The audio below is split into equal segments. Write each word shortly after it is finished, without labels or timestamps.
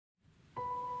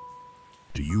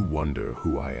Do you wonder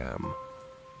who I am?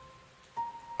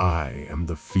 I am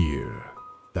the fear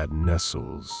that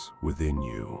nestles within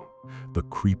you, the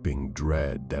creeping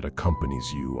dread that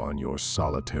accompanies you on your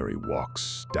solitary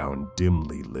walks down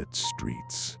dimly lit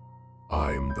streets.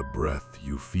 I am the breath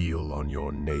you feel on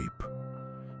your nape,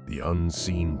 the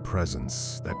unseen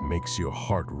presence that makes your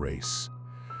heart race,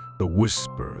 the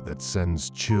whisper that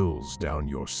sends chills down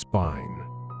your spine.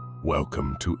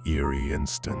 Welcome to Eerie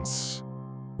Instants,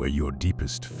 where your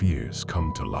deepest fears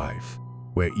come to life,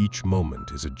 where each moment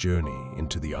is a journey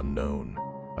into the unknown,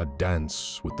 a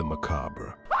dance with the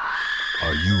macabre.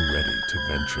 Are you ready to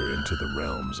venture into the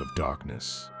realms of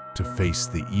darkness, to face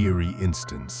the eerie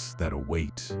instants that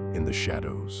await in the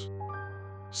shadows?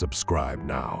 Subscribe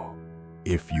now,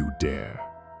 if you dare.